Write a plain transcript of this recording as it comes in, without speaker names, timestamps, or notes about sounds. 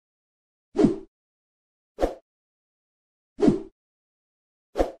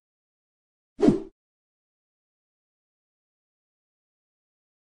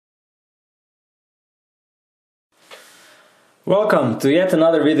Welcome to yet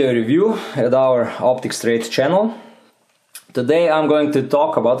another video review at our Optics Trade channel. Today I'm going to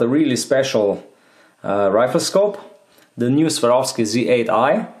talk about a really special rifle scope, the new Swarovski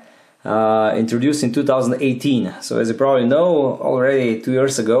Z8i, introduced in 2018. So as you probably know, already 2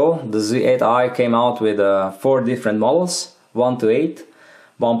 years ago the Z8i came out with 4 different models, 1 to 8,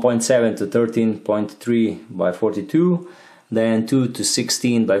 1.7 to 13.3 by 42, then 2 to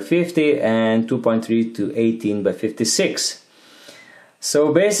 16 by 50 and 2.3 to 18 by 56.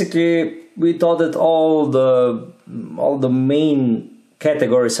 So basically we thought that all the main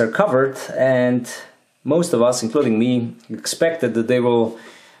categories are covered, and most of us, including me, expected that they will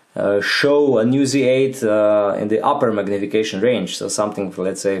show a new Z8 in the upper magnification range, so something for,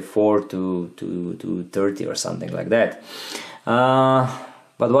 let's say, 4 to 30 or something like that.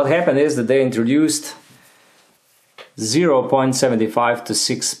 But what happened is that they introduced 0.75 to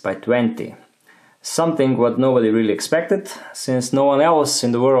 6 by 20. Something what nobody really expected, since no one else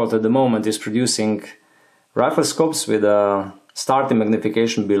in the world at the moment is producing rifle scopes with a starting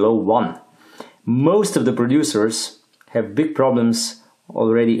magnification below 1. Most of the producers have big problems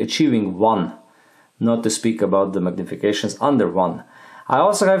already achieving 1, not to speak about the magnifications under 1. I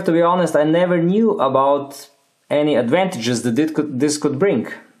also have to be honest, I never knew about any advantages that this could bring.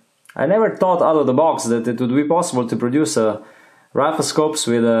 I never thought out of the box that it would be possible to produce a rifle scopes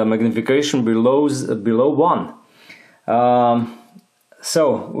with a magnification below 1.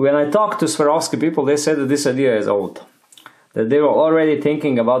 So when I talked to Swarovski people, they said that this idea is old, that they were already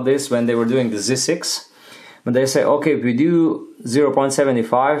thinking about this when they were doing the Z6. But they say, okay, if we do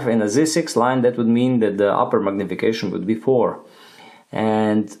 0.75 in a Z6 line, that would mean that the upper magnification would be 4.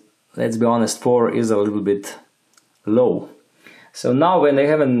 And let's be honest, 4 is a little bit low. So now when they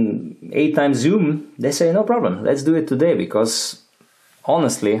have an 8 times zoom, they say no problem, let's do it today, because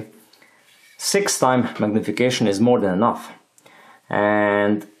honestly 6 times magnification is more than enough.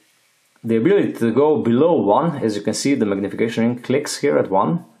 And the ability to go below 1, as you can see the magnification ring clicks here at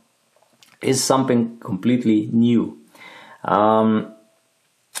 1, is something completely new.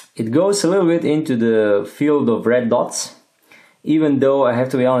 It goes a little bit into the field of red dots, even though I have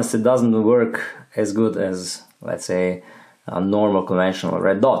to be honest, it doesn't work as good as, let's say, a normal conventional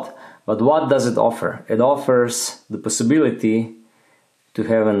red dot. But what does it offer? It offers the possibility to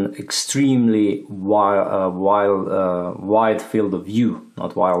have an extremely wide field of view,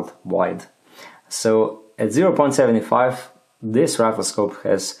 not wild, wide. So at 0.75 this rifle scope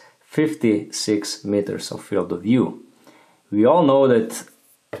has 56 meters of field of view. We all know that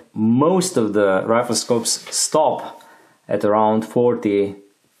most of the rifle scopes stop at around 40.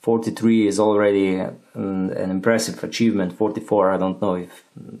 43 is already an impressive achievement. 44, I don't know if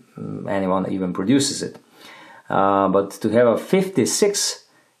anyone even produces it. But to have a 56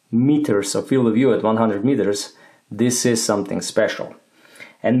 meters of field of view at 100 meters, this is something special.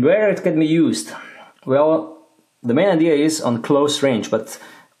 And where it can be used? Well, the main idea is on close range, but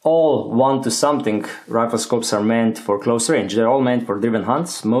all 1 to something rifle scopes are meant for close range. They're all meant for driven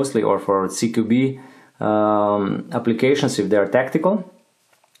hunts, mostly, or for CQB applications if they are tactical,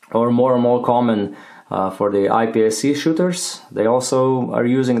 or more and more common for the IPSC shooters. They also are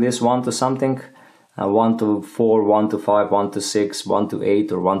using this 1 to something, 1 to 4, 1 to 5, 1 to 6, 1 to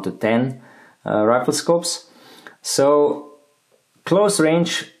 8 or 1 to 10 rifle scopes. So close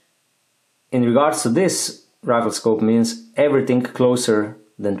range in regards to this rifle scope means everything closer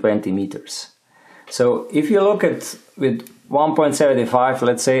than 20 meters. So if you look at with 1.75,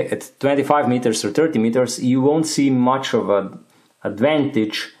 let's say at 25 meters or 30 meters, you won't see much of an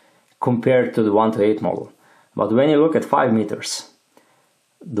advantage compared to the 1 to 8 model. But when you look at 5 meters,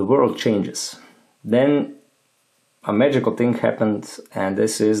 the world changes. Then a magical thing happened, and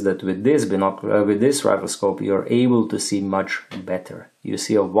this is that with this rifle scope you're able to see much better. You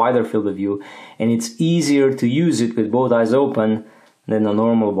see a wider field of view, and it's easier to use it with both eyes open than a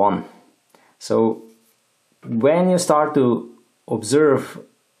normal one. So when you start to observe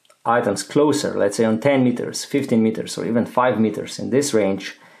items closer, let's say on 10 meters, 15 meters or even 5 meters in this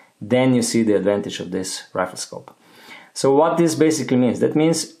range, then you see the advantage of this rifle scope. So what this basically means? That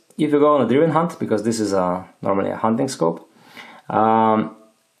means if you go on a driven hunt, because this is normally a hunting scope,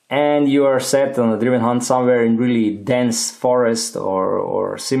 and you are set on a driven hunt somewhere in really dense forest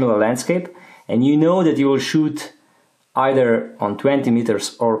or similar landscape, and you know that you will shoot either on 20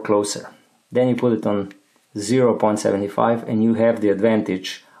 meters or closer, then you put it on 0.75 and you have the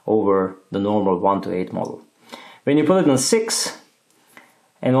advantage over the normal 1 to 8 model. When you put it on 6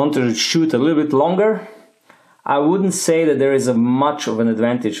 and want to shoot a little bit longer, I wouldn't say that there is much of an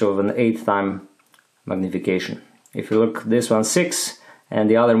advantage of an 8 time magnification. If you look this one 6 and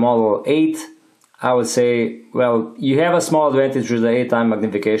the other model 8, I would say, well, you have a small advantage with the 8-time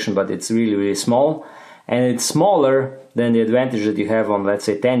magnification, but it's really, really small. And it's smaller than the advantage that you have on, let's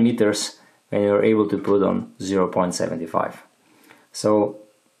say, 10 meters when you're able to put on 0.75. So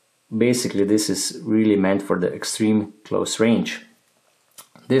basically this is really meant for the extreme close range.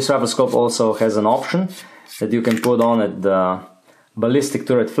 This rifle scope also has an option that you can put on at the ballistic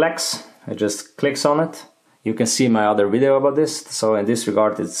turret flex. It just clicks on it. You can see my other video about this. So in this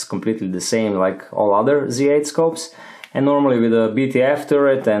regard it's completely the same like all other Z8 scopes. And normally with a BTF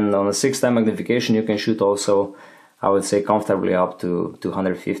turret and on a 6-time magnification you can shoot also, I would say, comfortably up to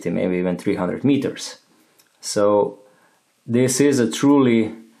 250, maybe even 300 meters. So this is a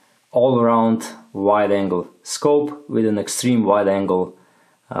truly all-around wide-angle scope with an extreme wide-angle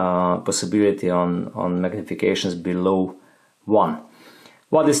possibility on magnifications below 1.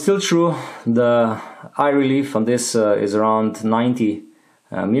 What is still true, the eye relief on this is around 90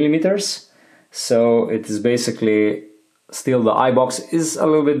 millimeters. So it is basically still the eye box is a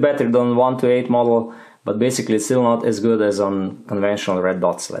little bit better than 1:8 model, but basically it's still not as good as on conventional red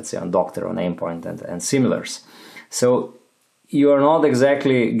dots, let's say on Doctor, on Aimpoint and similars. So you are not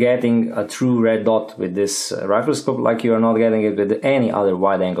exactly getting a true red dot with this rifle scope like you are not getting it with any other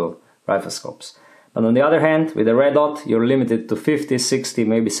wide-angle rifle scopes. But on the other hand, with a red dot you're limited to 50, 60,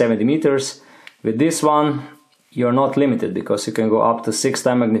 maybe 70 meters. With this one you're not limited because you can go up to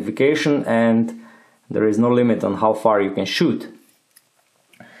 6-time magnification and there is no limit on how far you can shoot.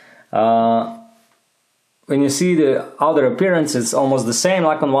 When you see the outer appearance, it's almost the same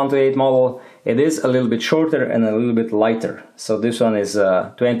like on 1:8 model. It is a little bit shorter and a little bit lighter. So this one is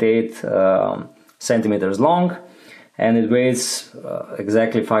 28 centimeters long and it weighs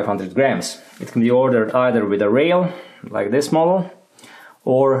exactly 500 grams. It can be ordered either with a rail, like this model,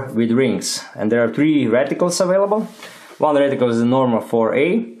 or with rings. And there are 3 reticles available. One reticle is the normal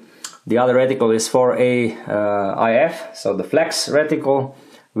 4A. The other reticle is 4A IF, so the flex reticle,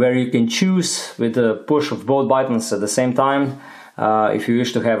 where you can choose with the push of both buttons at the same time if you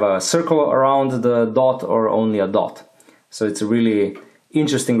wish to have a circle around the dot or only a dot. So it's a really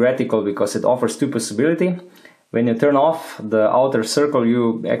interesting reticle because it offers 2 possibilities. When you turn off the outer circle,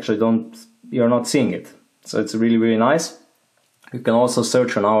 you actually you're not seeing it. So it's really, really nice. You can also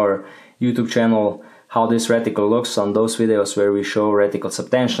search on our YouTube channel how this reticle looks on those videos where we show reticle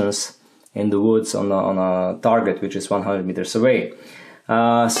subtensions in the woods on a target which is 100 meters away.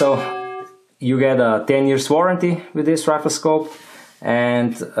 So you get a 10 years warranty with this rifle scope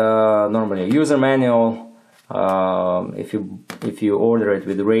and normally a user manual. If you order it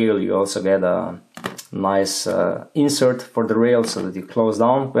with the rail, you also get a nice insert for the rail so that you close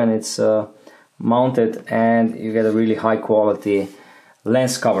down when it's mounted, and you get a really high quality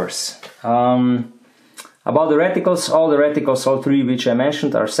lens covers. About the reticles, all 3 which I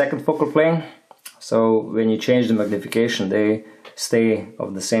mentioned are second focal plane. So when you change the magnification, they stay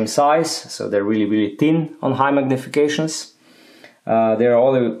of the same size, so they're really, really thin on high magnifications. They're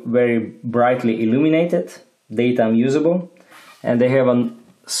all very brightly illuminated, daytime usable, and they have a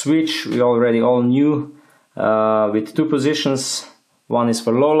switch we already all knew with 2 positions. One is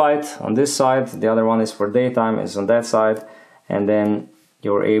for low light on this side, the other one is for daytime, is on that side, and then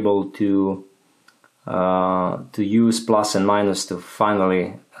you're able to use plus and minus to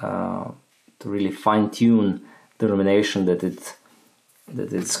finally to really fine-tune the illumination that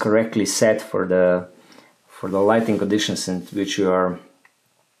it's correctly set for the lighting conditions in which you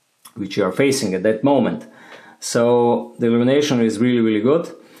are facing at that moment. So the illumination is really, really good.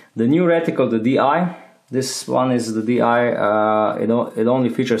 The new reticle, the DI, this one is the DI, it only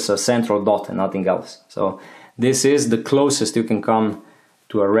features a central dot and nothing else. So this is the closest you can come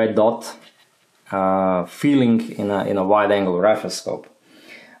to a red dot feeling in a wide-angle rifle scope.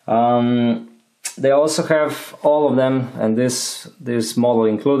 They also have all of them, and this model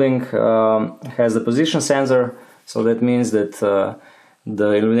including has the position sensor, so that means that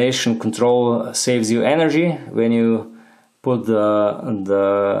the illumination control saves you energy. When you put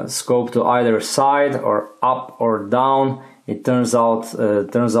the scope to either side or up or down, it turns off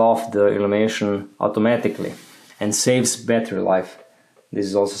the illumination automatically and saves battery life. This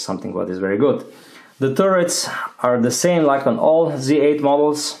is also something what is very good. The turrets are the same like on all Z8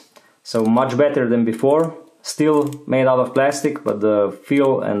 models, so much better than before. Still made out of plastic, but the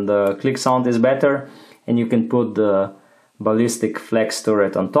feel and the click sound is better, and you can put the ballistic flex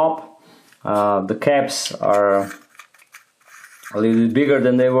turret on top. The caps are a little bit bigger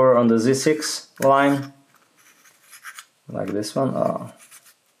than they were on the Z6 line, like this one.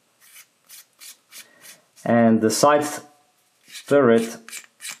 And the side turret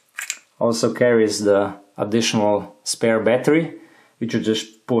also carries the additional spare battery, which you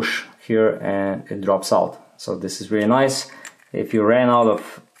just push here and it drops out. So this is really nice. If you ran out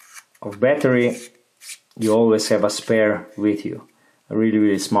of battery, you always have a spare with you. A really,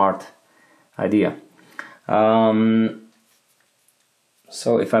 really smart idea.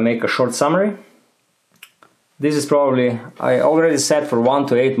 So if I make a short summary, this is probably, I already said for 1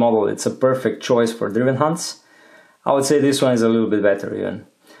 to 8 model, it's a perfect choice for driven hunts. I would say this one is a little bit better even.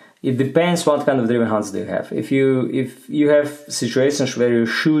 It depends what kind of driven hunts do you have. If you have situations where you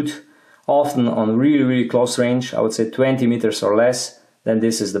shoot often on really, really close range, I would say 20 meters or less, then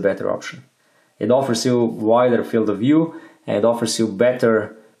this is the better option. It offers you wider field of view and it offers you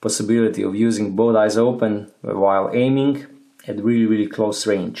better possibility of using both eyes open while aiming at really, really close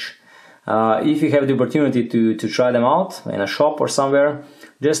range. If you have the opportunity to try them out in a shop or somewhere,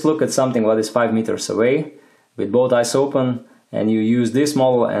 just look at something that is 5 meters away with both eyes open and you use this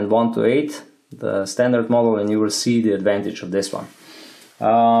model and 1 to 8, the standard model, and you will see the advantage of this one.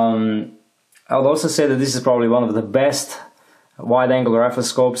 I would also say that this is probably one of the best wide-angle rifle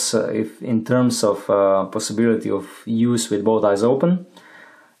scopes if in terms of possibility of use with both eyes open.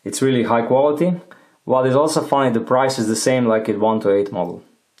 It's really high quality. What is also funny, the price is the same like in 1 to 8 model.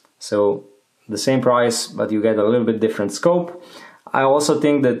 So the same price, but you get a little bit different scope. I also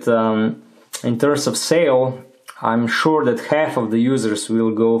think that in terms of sale, I'm sure that half of the users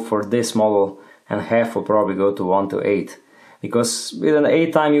will go for this model and half will probably go to 1 to 8. Because with an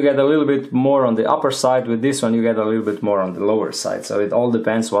 8 time you get a little bit more on the upper side, with this one you get a little bit more on the lower side. So it all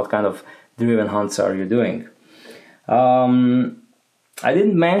depends what kind of driven hunts are you doing. I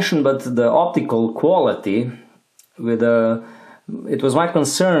didn't mention, but the optical quality, it was my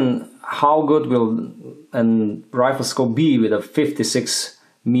concern how good will a rifle scope be with a 56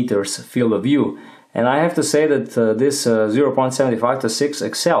 meters field of view. And I have to say that this 0.75 to 6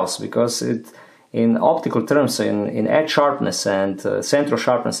 excels, because in optical terms, in edge sharpness and central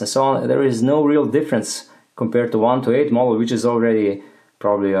sharpness and so on, there is no real difference compared to 1 to 8 model, which is already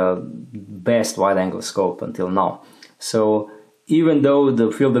probably a best wide angle scope until now. So even though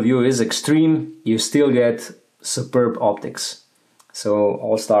the field of view is extreme, you still get superb optics. So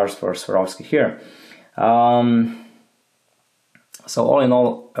all stars for Swarovski here. So all in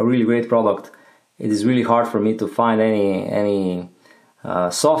all, a really great product. It is really hard for me to find any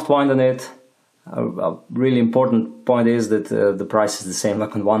soft point on it. A really important point is that the price is the same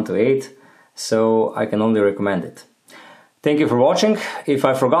like on 1 to 8, so I can only recommend it. Thank you for watching. If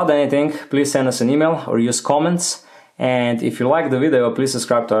I forgot anything, please send us an email or use comments. And if you like the video, please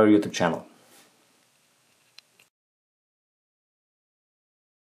subscribe to our YouTube channel.